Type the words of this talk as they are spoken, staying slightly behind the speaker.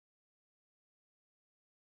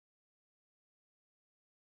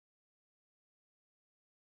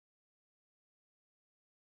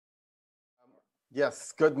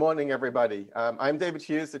Yes, good morning, everybody. I'm David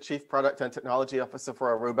Hughes, the Chief Product and Technology Officer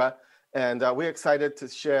for Aruba, and we're excited to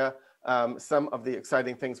share some of the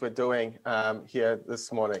exciting things we're doing here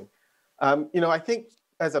this morning. I think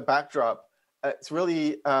as a backdrop, it's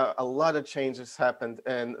really a lot of changes happened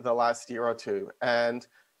in the last year or two, and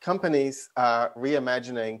companies are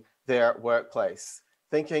reimagining their workplace,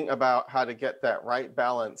 thinking about how to get that right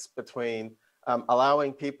balance between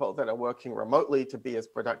allowing people that are working remotely to be as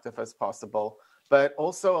productive as possible, but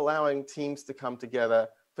also allowing teams to come together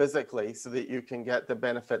physically so that you can get the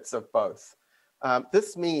benefits of both.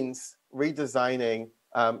 This means redesigning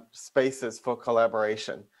spaces for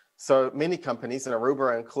collaboration. So many companies, and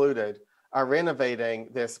Aruba included, are renovating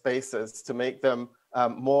their spaces to make them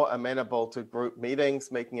more amenable to group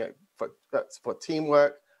meetings, making it for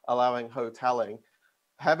teamwork, allowing hoteling,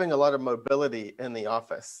 having a lot of mobility in the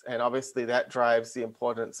office. And obviously that drives the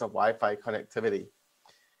importance of Wi-Fi connectivity.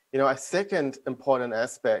 A second important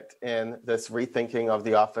aspect in this rethinking of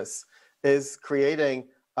the office is creating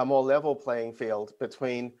a more level playing field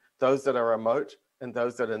between those that are remote and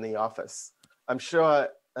those that are in the office. I'm sure,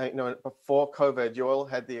 before COVID, you all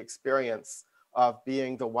had the experience of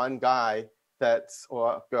being the one guy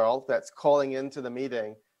or girl that's calling into the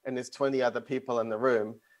meeting and there's 20 other people in the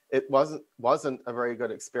room. It wasn't a very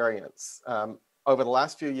good experience. Over the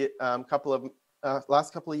last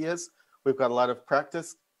couple of years, we've got a lot of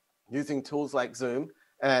practice using tools like Zoom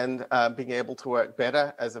and being able to work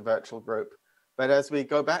better as a virtual group. But as we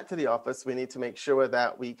go back to the office, we need to make sure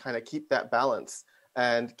that we kind of keep that balance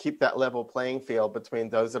and keep that level playing field between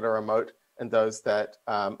those that are remote and those that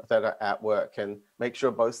are at work, and make sure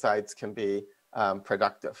both sides can be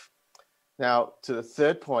productive. Now, to the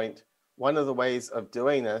third point, one of the ways of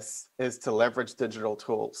doing this is to leverage digital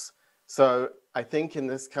tools. So I think in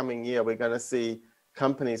this coming year, we're going to see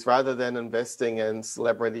companies, rather than investing in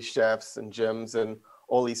celebrity chefs and gyms and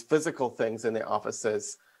all these physical things in their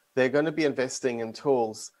offices, they're going to be investing in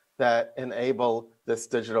tools that enable this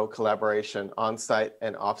digital collaboration on-site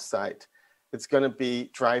and off-site. It's going to be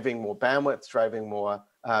driving more bandwidth, driving more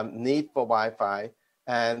need for Wi-Fi.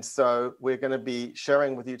 And so we're going to be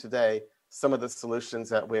sharing with you today some of the solutions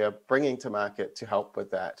that we're bringing to market to help with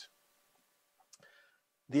that.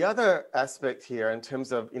 The other aspect here, in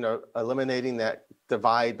terms of eliminating that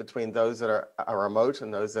divide between those that are remote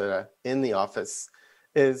and those that are in the office,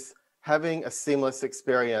 is having a seamless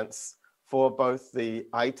experience for both the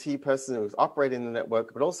IT person who's operating the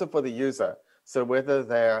network, but also for the user. So whether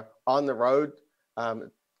they're on the road,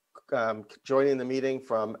 joining the meeting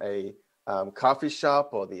from a coffee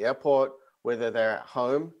shop or the airport, whether they're at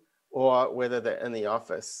home or whether they're in the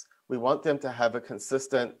office, we want them to have a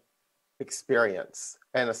consistent experience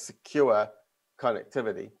and a secure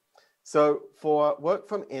connectivity. So for work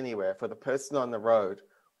from anywhere, for the person on the road,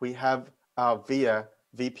 we have our VIA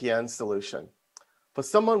VPN solution. For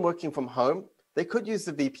someone working from home, they could use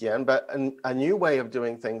the VPN, but a new way of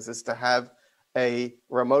doing things is to have a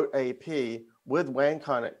remote AP with WAN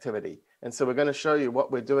connectivity. And so we're going to show you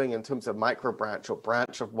what we're doing in terms of micro branch or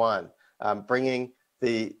branch of one, bringing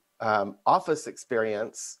the office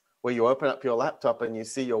experience where you open up your laptop and you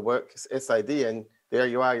see your work SID and there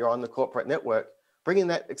you are, you're on the corporate network, bringing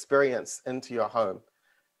that experience into your home.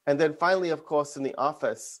 And then finally, of course, in the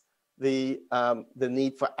office, the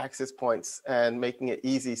need for access points and making it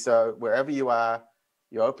easy. So wherever you are,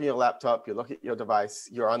 you open your laptop, you look at your device,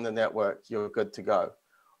 you're on the network, you're good to go.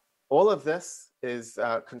 All of this is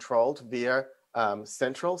controlled via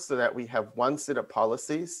Central, so that we have one set of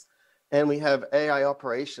policies, and we have AI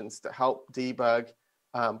operations to help debug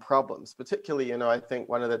problems. Particularly, I think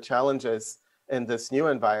one of the challenges in this new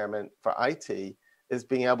environment for IT is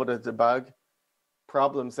being able to debug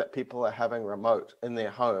problems that people are having remote in their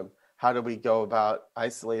home. How do we go about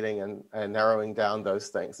isolating and narrowing down those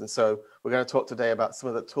things? And so we're going to talk today about some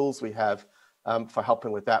of the tools we have for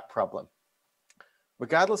helping with that problem.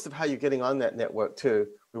 Regardless of how you're getting on that network too,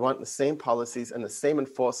 we want the same policies and the same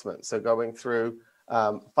enforcement. So going through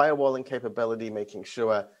firewalling capability, making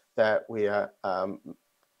sure that we are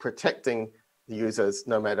protecting the users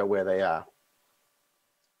no matter where they are.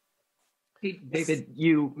 Hey, David,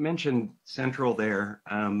 you mentioned Central there,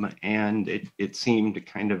 and it seemed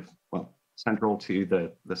kind of, central to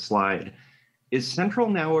the slide. Is Central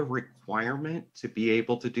now a requirement to be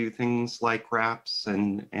able to do things like wraps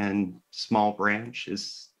and small branch?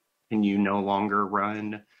 Can you no longer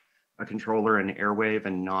run a controller and Airwave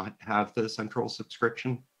and not have the Central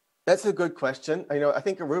subscription? That's a good question. I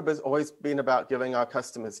think Aruba's always been about giving our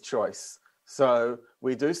customers choice. So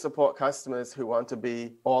we do support customers who want to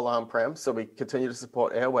be all on-prem, so we continue to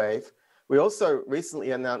support Airwave. We also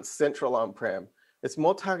recently announced Central on-prem, It's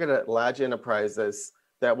more targeted at large enterprises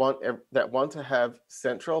that want to have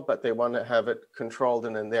Central, but they want to have it controlled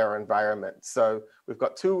and in their environment. So we've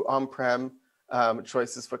got 2 on-prem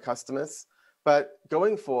choices for customers. But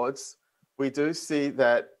going forwards, we do see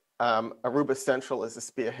that Aruba Central is the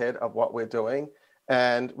spearhead of what we're doing.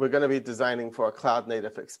 And we're going to be designing for a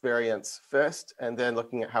cloud-native experience first, and then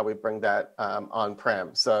looking at how we bring that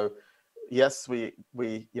on-prem. So yes,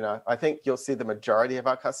 I think you'll see the majority of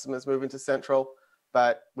our customers moving to Central,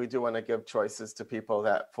 but we do want to give choices to people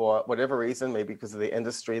that, for whatever reason, maybe because of the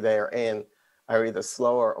industry they are in, are either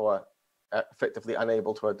slower or effectively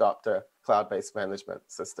unable to adopt a cloud-based management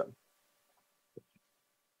system.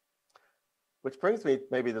 Which brings me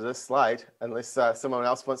maybe to this slide, unless someone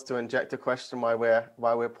else wants to inject a question while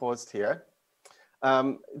we're paused here.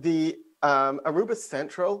 The Aruba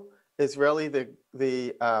Central is really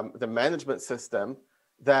the management system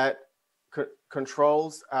that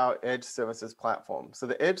controls our Edge Services platform. So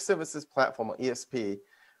the Edge Services platform, or ESP,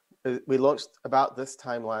 we launched about this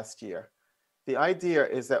time last year. The idea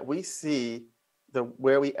is that we see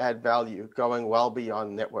where we add value going well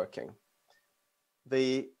beyond networking.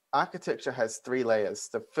 The architecture has 3 layers.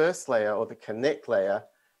 The first layer, or the connect layer,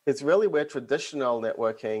 is really where traditional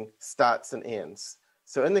networking starts and ends.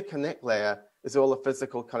 So in the connect layer is all the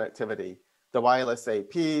physical connectivity, the wireless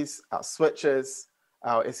APs, our switches,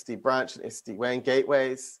 our SD branch and SD-WAN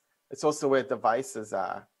gateways. It's also where devices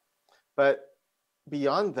are. But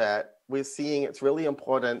beyond that, we're seeing it's really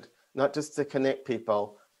important not just to connect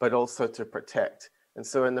people, but also to protect. And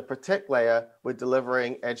so in the protect layer, we're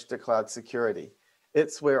delivering edge to cloud security.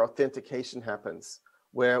 It's where authentication happens,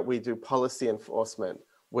 where we do policy enforcement,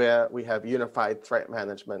 where we have unified threat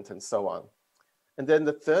management, and so on. And then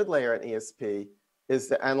the third layer in ESP is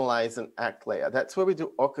the analyze and act layer. That's where we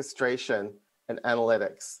do orchestration and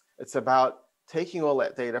analytics. It's about taking all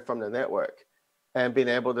that data from the network and being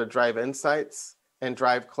able to drive insights and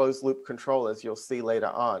drive closed loop control, as you'll see later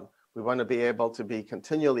on. We want to be able to be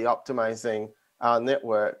continually optimizing our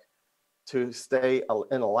network to stay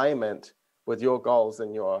in alignment with your goals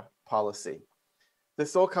and your policy.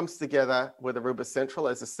 This all comes together with Aruba Central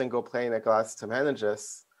as a single pane of glass to manage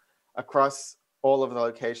this across all of the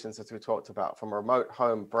locations as we talked about, from remote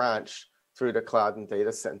home branch through to cloud and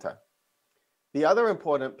data center. The other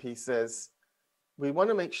important piece is we want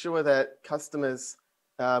to make sure that customers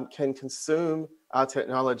can consume our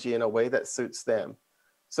technology in a way that suits them.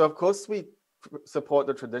 So of course we support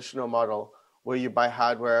the traditional model where you buy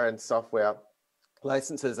hardware and software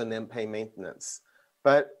licenses and then pay maintenance.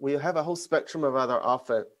 But we have a whole spectrum of other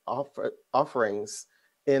offerings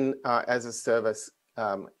in our as a service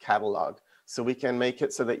catalog. So we can make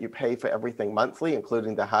it so that you pay for everything monthly,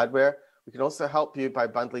 including the hardware. We can also help you by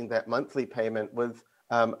bundling that monthly payment with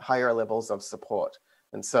higher levels of support.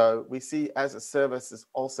 And so we see as a service as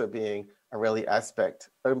also being a really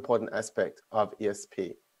important aspect of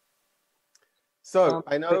ESP. So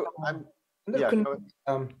I know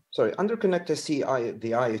under Connect I see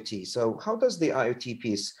the IoT. So how does the IoT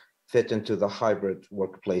piece fit into the hybrid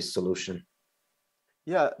workplace solution?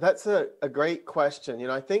 Yeah, that's a great question. You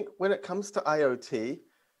know, I think when it comes to IoT,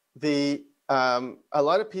 a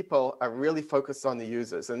lot of people are really focused on the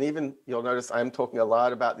users. And even you'll notice I'm talking a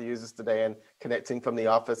lot about the users today and connecting from the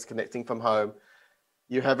office, connecting from home.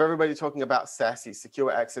 You have everybody talking about SASE,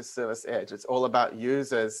 Secure Access Service Edge. It's all about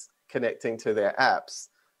users connecting to their apps.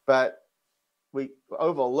 But we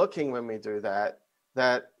overlooking when we do that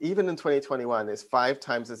even in 2021, there's 5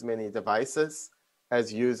 times as many devices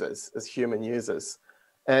as users, as human users.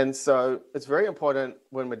 And so it's very important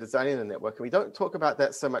when we're designing the network, and we don't talk about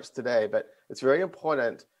that so much today, but it's very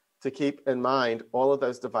important to keep in mind all of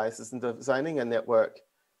those devices and designing a network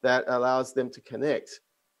that allows them to connect,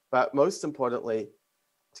 but most importantly,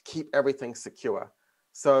 to keep everything secure.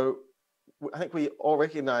 So I think we all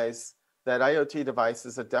recognize that IoT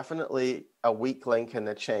devices are definitely a weak link in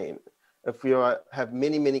the chain. If you have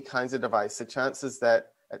many, many kinds of devices, the chances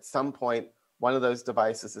that at some point one of those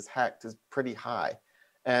devices is hacked is pretty high.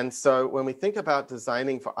 And so when we think about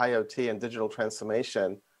designing for IoT and digital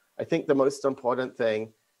transformation, I think the most important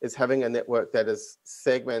thing is having a network that is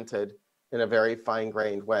segmented in a very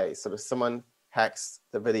fine-grained way. So if someone hacks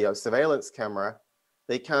the video surveillance camera,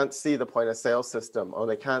 they can't see the point of sale system, or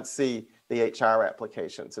they can't see the HR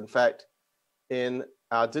applications. In fact, in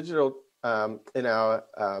our digital, in our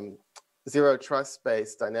zero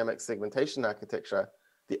trust-based dynamic segmentation architecture,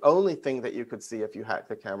 the only thing that you could see if you hack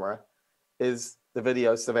the camera is the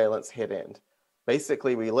video surveillance head end.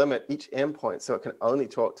 Basically, we limit each endpoint so it can only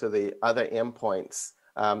talk to the other endpoints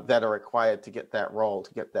that are required to get that role,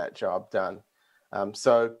 to get that job done.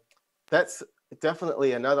 So that's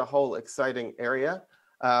definitely another whole exciting area.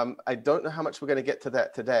 I don't know how much we're going to get to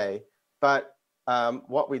that today, but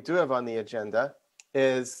what we do have on the agenda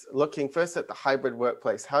is looking first at the hybrid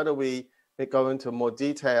workplace. How do we go into more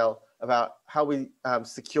detail about how we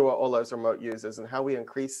secure all those remote users and how we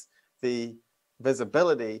increase the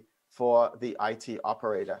visibility for the IT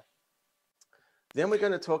operator. Then we're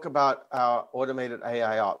going to talk about our automated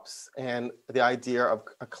AI ops and the idea of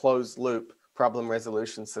a closed loop problem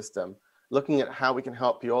resolution system, looking at how we can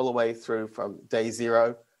help you all the way through from day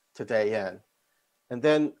 0 to day N. And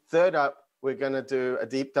then third up, we're going to do a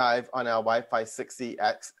deep dive on our Wi-Fi 6E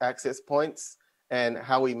access points and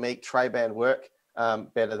how we make tri-band work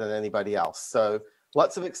better than anybody else. So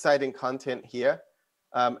lots of exciting content here.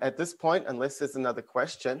 At this point, unless there's another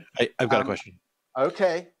question. I've got a question.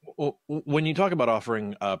 Okay. When you talk about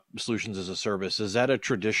offering solutions as a service, is that a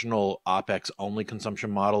traditional OpEx only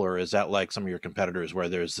consumption model, or is that like some of your competitors where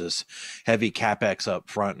there's this heavy CapEx up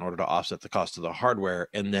front in order to offset the cost of the hardware,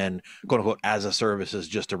 and then quote unquote as a service is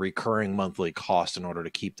just a recurring monthly cost in order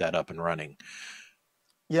to keep that up and running?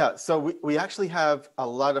 Yeah, so we actually have a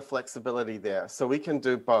lot of flexibility there. So we can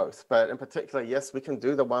do both, but in particular, yes, we can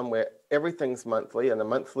do the one where everything's monthly, and the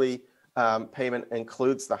monthly payment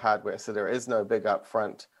includes the hardware. So there is no big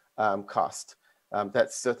upfront cost.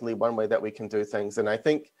 That's certainly one way that we can do things. And I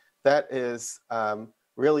think that is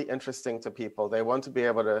really interesting to people. They want to be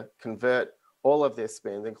able to convert all of their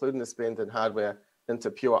spend, including the spend in hardware, into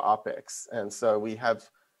pure OpEx. And so we have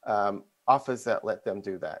offers that let them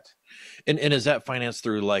do that. And is that financed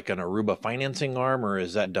through like an Aruba financing arm, or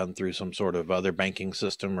is that done through some sort of other banking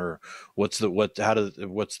system, or what's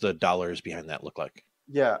the dollars behind that look like?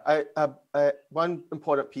 Yeah, one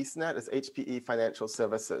important piece in that is HPE Financial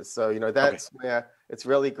Services. So, that's where it's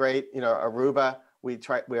really great. Aruba,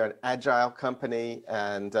 we're an agile company,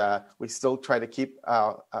 and we still try to keep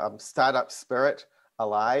our startup spirit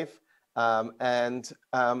alive.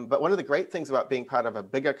 But one of the great things about being part of a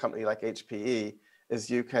bigger company like HPE is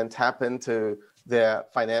you can tap into their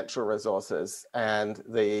financial resources and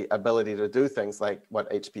the ability to do things like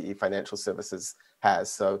what HPE Financial Services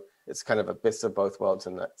has. So it's kind of a best of both worlds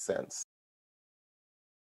in that sense.